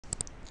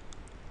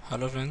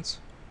Hello friends,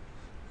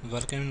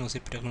 welcome in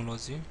OCP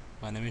Technology.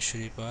 My name is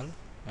Shripal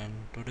and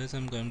today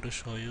I'm going to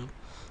show you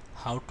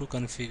how to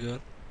configure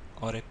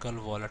Oracle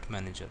Wallet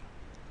Manager.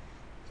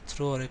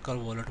 Through Oracle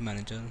Wallet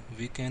Manager,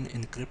 we can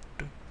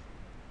encrypt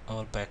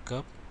our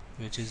backup,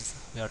 which is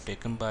they are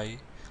taken by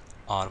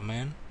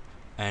RMAN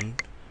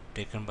and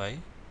taken by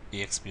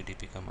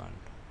EXPDP command.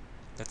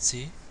 Let's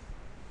see.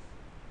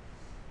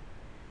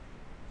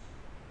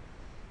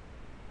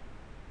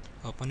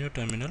 Open your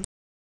terminal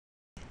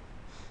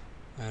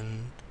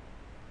and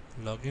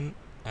log in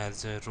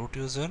as a root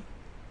user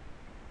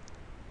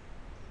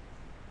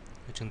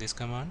using this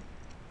command,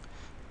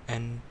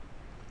 and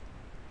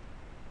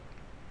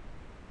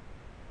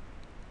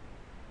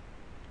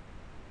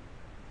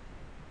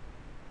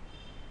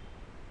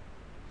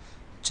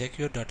check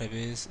your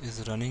database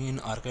is running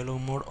in archive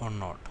mode or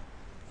not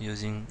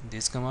using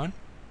this command.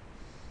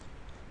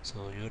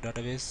 So your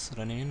database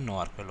running in no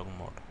archive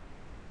mode.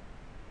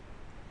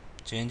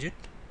 Change it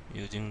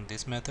using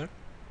this method.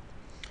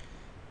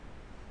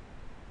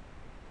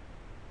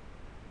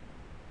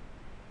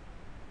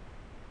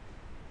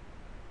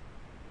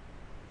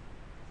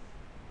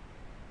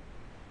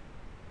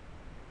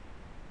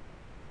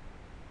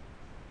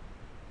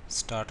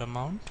 Start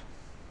amount,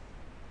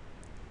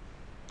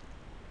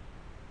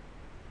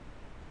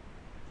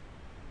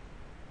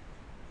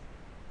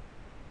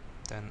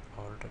 then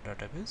all the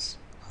database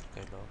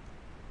archive log,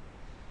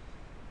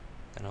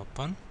 then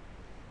open.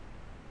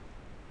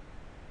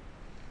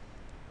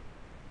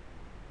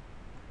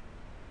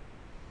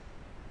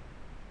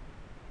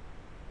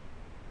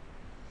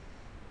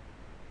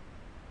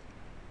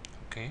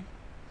 Okay,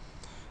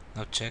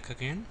 now check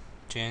again,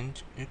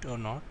 change it or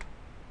not.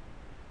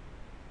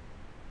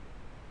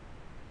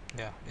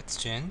 Yeah, it's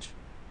changed.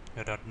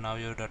 Now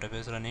your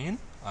database running in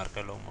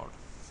archive log mode.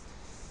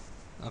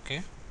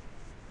 Okay,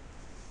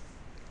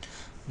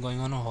 going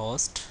on a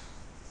host,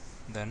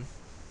 then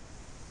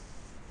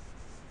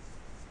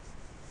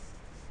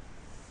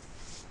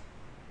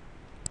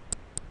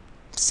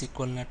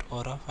SQLnet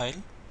Aura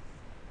file,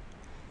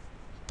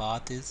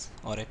 path is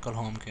Oracle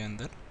home के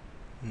अंदर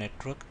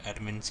network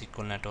admin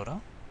SQLnet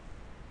Aura,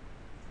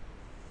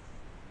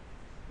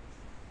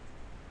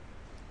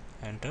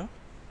 enter,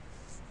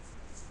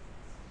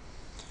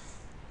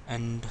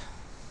 and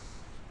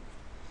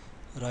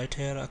write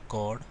here a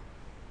code,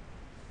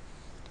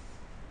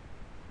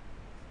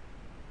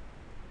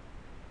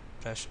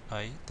 press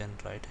I, then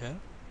write here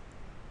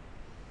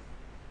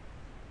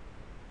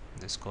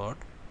this code.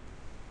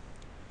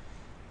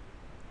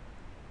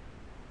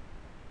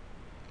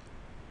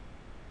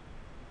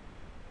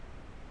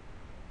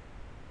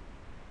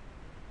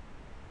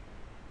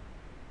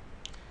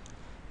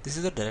 This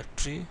is a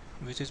directory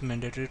which is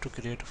mandatory to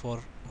create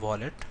for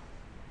wallet,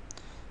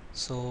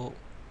 so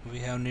we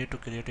have need to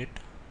create it.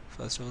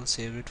 First of all,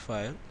 save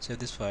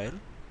this file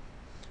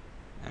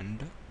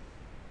and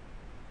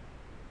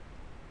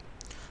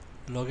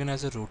log in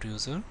as a root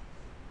user,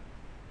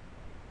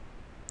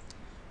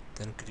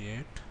 then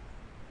create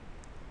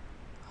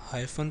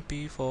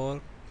 -p for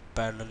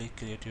parallelly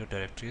create your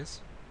directories,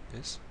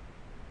 this,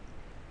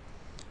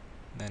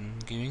 then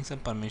giving some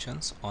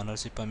permissions,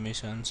 ownership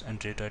permissions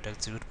and read write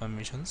execute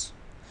permissions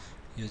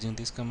using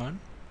this command.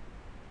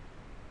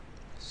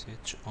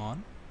 Switch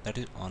on, that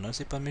is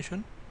ownership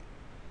permission,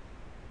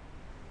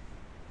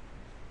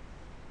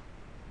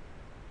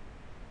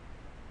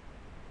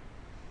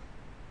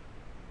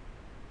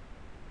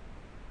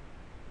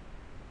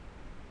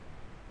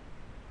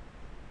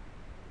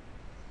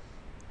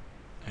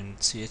 and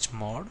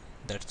chmod,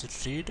 that's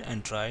it, read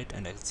and write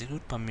and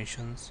execute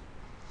permissions.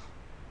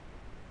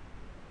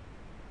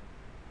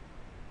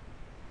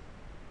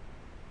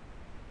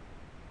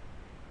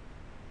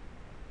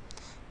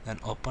 Then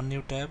open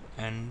new tab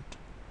and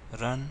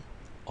run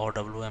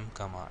OWM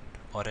command,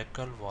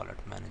 Oracle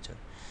Wallet Manager.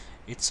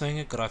 It's showing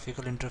a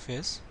graphical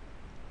interface.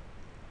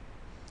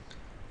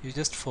 You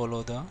just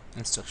follow the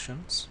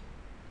instructions.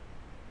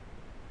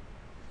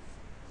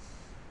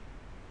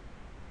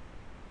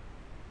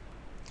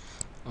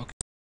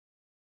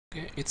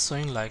 Okay, it's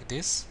showing like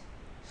this.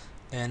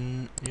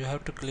 Then you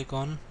have to click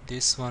on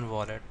this one,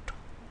 wallet,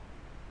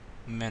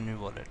 menu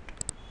wallet.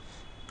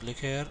 Click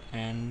here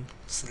and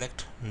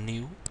select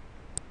new,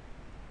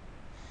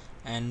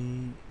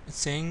 and it's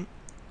saying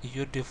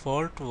your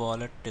default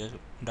wallet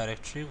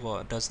directory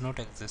does not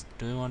exist.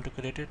 Do you want to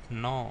create it?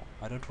 No,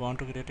 I don't want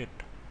to create it.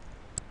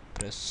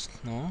 Press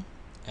no,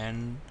 and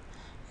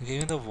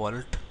giving the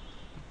wallet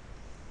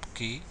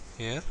key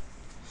here,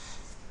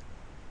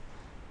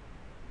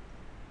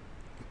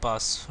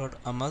 password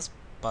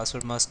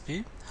must be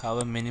have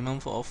a minimum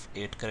of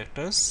 8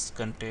 characters,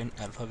 contain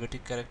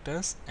alphabetic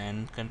characters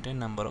and contain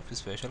number of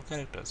special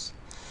characters.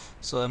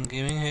 So I'm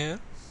giving here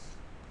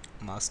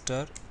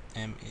master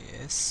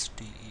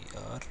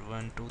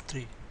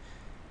master123,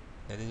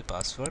 that is the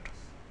password,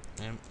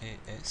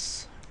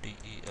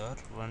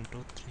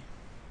 master123,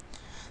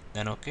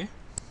 then okay.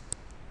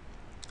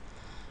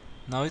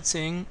 Now it's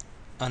saying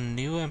a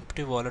new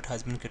empty wallet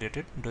has been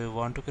created. Do you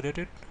want to create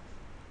it?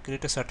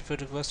 Create a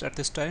certificate request at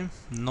this time?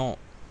 No,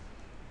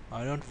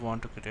 I don't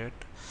want to create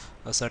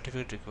a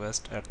certificate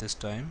request at this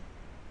time,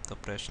 so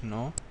press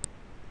no.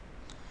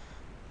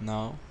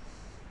 Now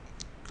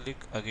click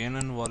again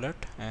on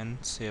wallet and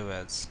save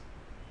as.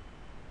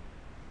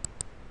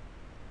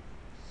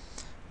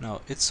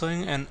 Now it's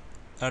showing a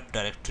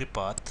directory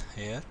path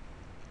here,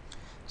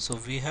 so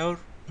we have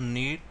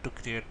need to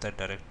create that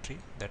directory,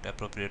 that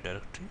appropriate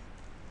directory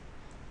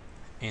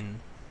in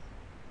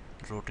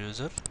root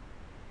user.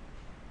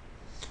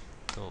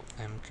 So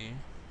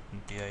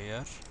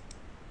mkdir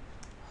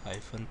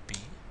 -p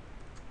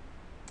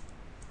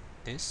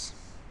this,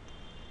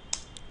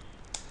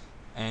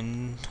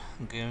 and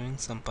giving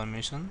some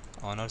permission,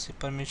 ownership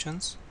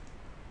permissions.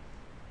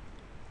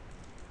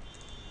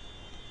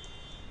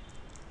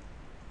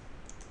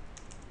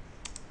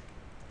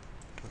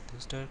 To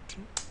this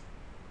directory,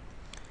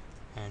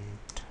 and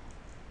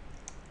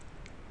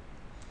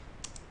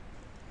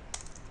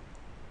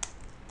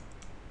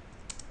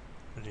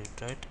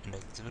read write and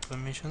execute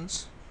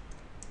permissions,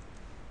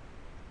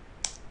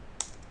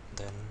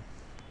 then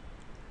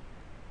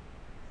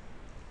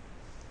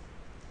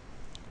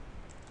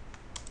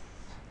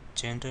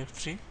change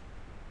directory.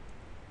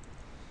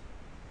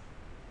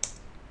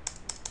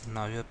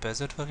 Now your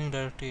present working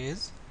directory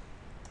is,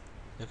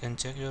 you can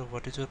check your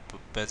what is your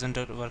present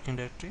working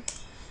directory.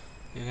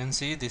 You can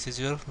see this is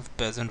your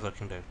present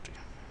working directory.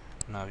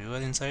 Now you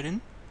are inside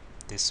in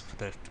this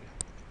directory.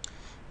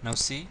 Now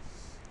see,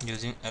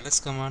 using ls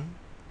command,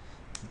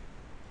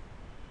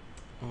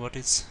 what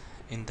is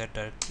in that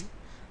directory?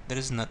 There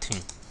is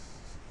nothing.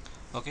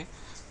 Okay,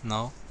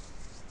 now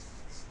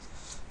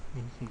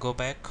go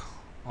back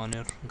on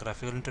your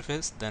graphical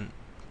interface, then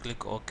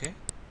click OK.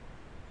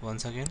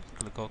 Once again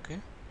click OK,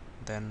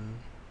 then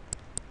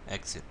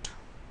exit.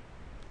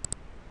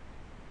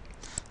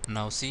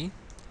 Now see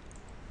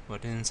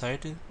what is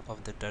inside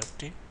of the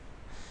directory.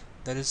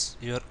 There is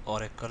your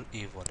Oracle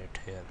e-wallet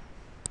here.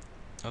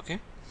 Okay,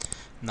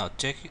 now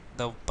check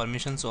the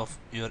permissions of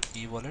your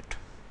e-wallet.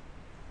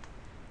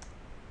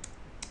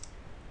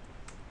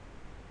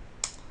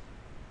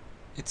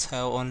 It's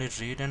have only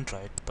read and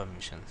write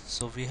permissions,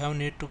 so we have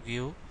need to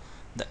give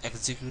the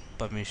execute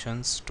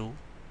permissions to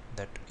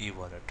that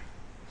e-wallet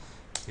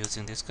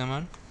using this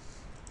command.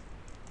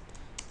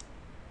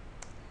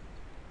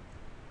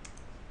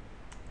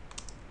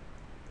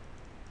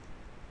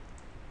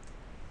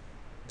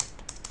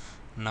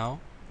 Now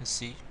you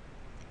see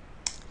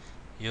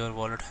your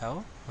wallet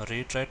have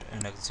read write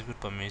and execute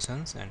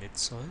permissions, and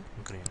it's so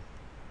green.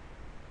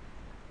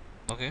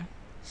 Okay,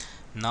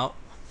 now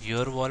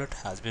your wallet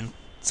has been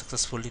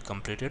successfully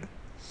completed.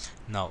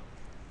 Now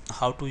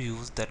how to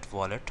use that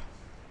wallet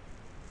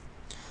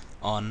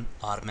on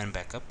Rman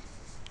backup?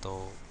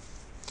 So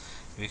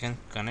we can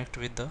connect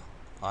with the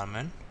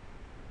Rman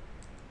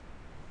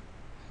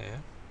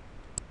here,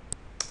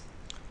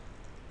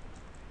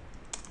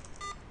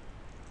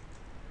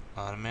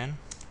 Rman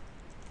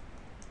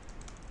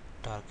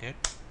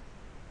target,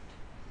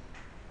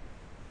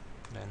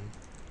 then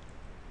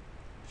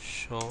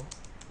show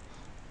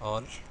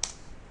all.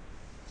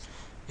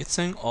 It's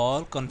saying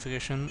all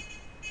configuration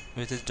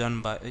which is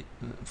done by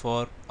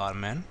for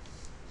Rman.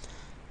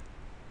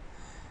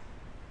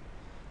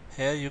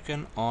 Here you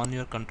can on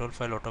your control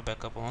file auto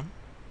backup on.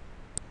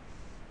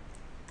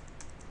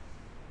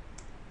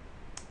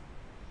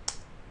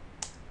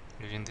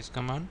 Using this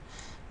command,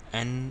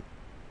 and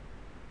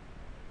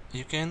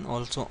you can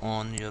also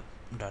on your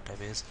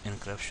database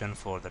encryption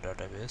for the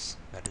database,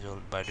 that is all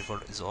by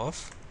default is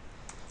off.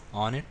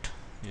 On it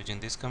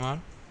using this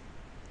command,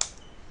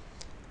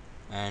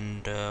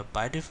 and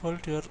by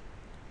default your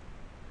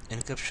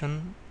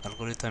encryption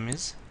algorithm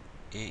is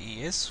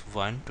AES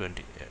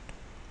 128,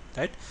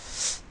 right?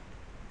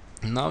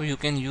 Now you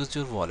can use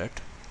your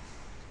wallet,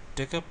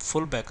 take a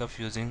full backup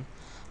using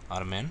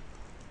Rman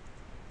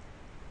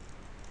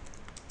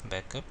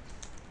backup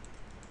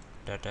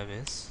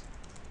database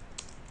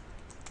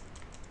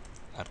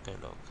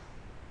archive log.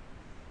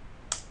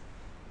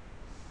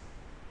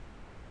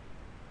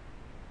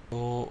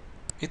 So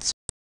it's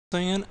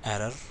showing an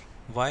error.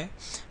 Why?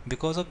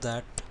 Because of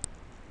that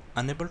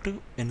unable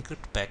to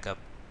encrypt backup.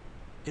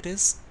 It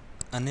is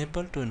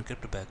unable to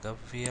encrypt backup.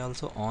 We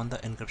also on the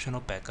encryption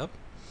of backup,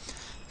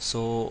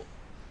 so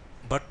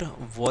but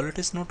wallet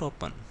is not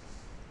open.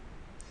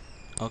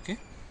 Okay,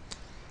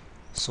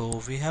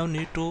 so we have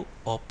need to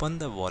open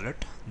the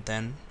wallet,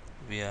 then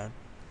we are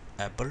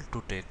able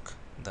to take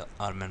the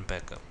Rman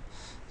backup.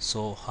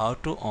 So how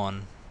to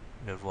on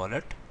your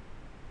wallet,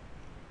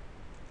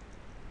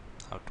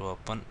 how to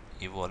open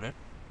e-wallet?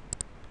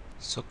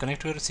 So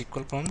connect your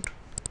SQL prompt,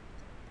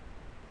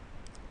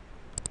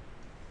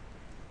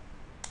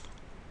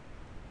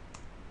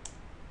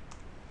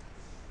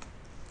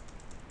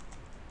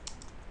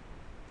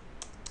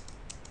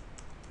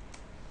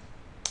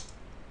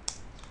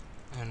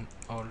 and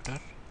order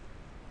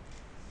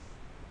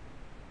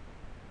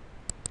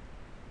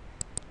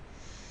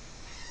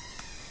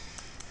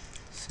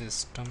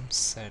system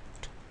set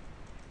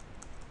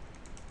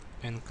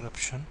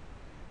encryption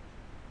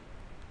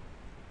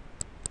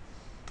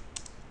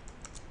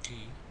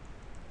key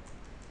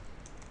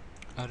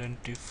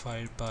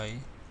identified by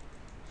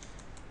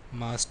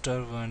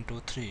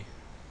master123.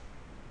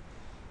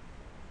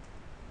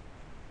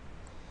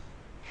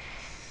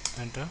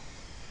 Enter.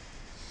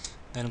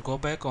 Then go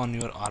back on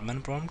your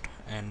rman prompt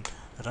and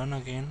run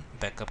again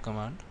backup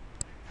command.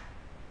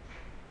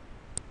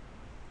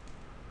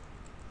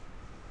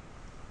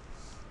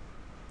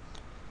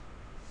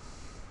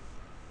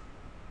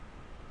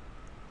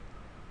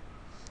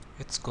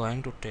 It's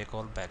going to take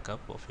all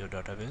backup of your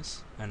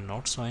database and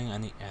not showing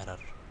any error.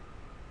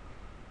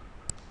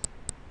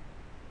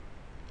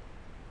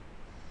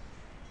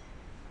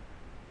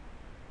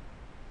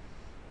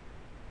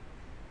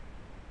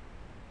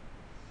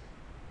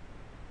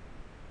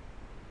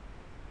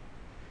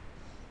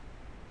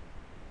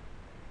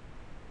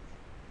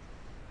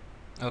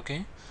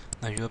 Okay,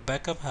 now your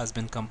backup has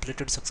been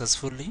completed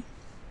successfully.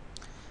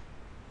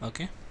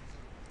 Okay,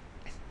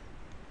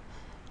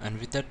 and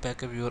with that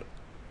backup your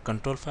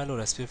control file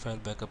or sp file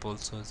backup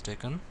also is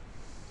taken.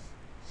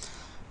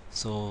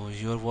 So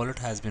your wallet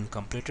has been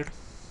completed.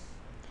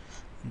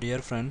 Dear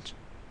friends,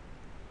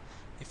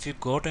 if you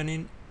got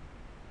any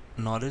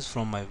knowledge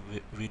from my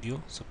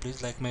video, so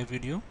please like my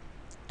video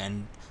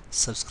and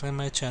subscribe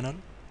my channel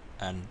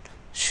and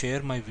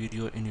share my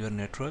video in your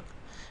network.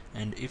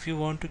 And if you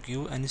want to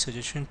give any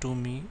suggestion to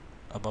me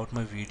about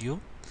my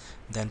video,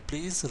 then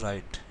please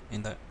write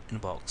in the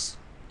inbox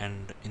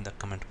and in the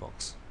comment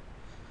box.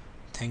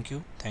 Thank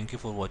you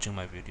for watching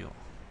my video.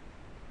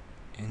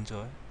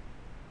 Enjoy.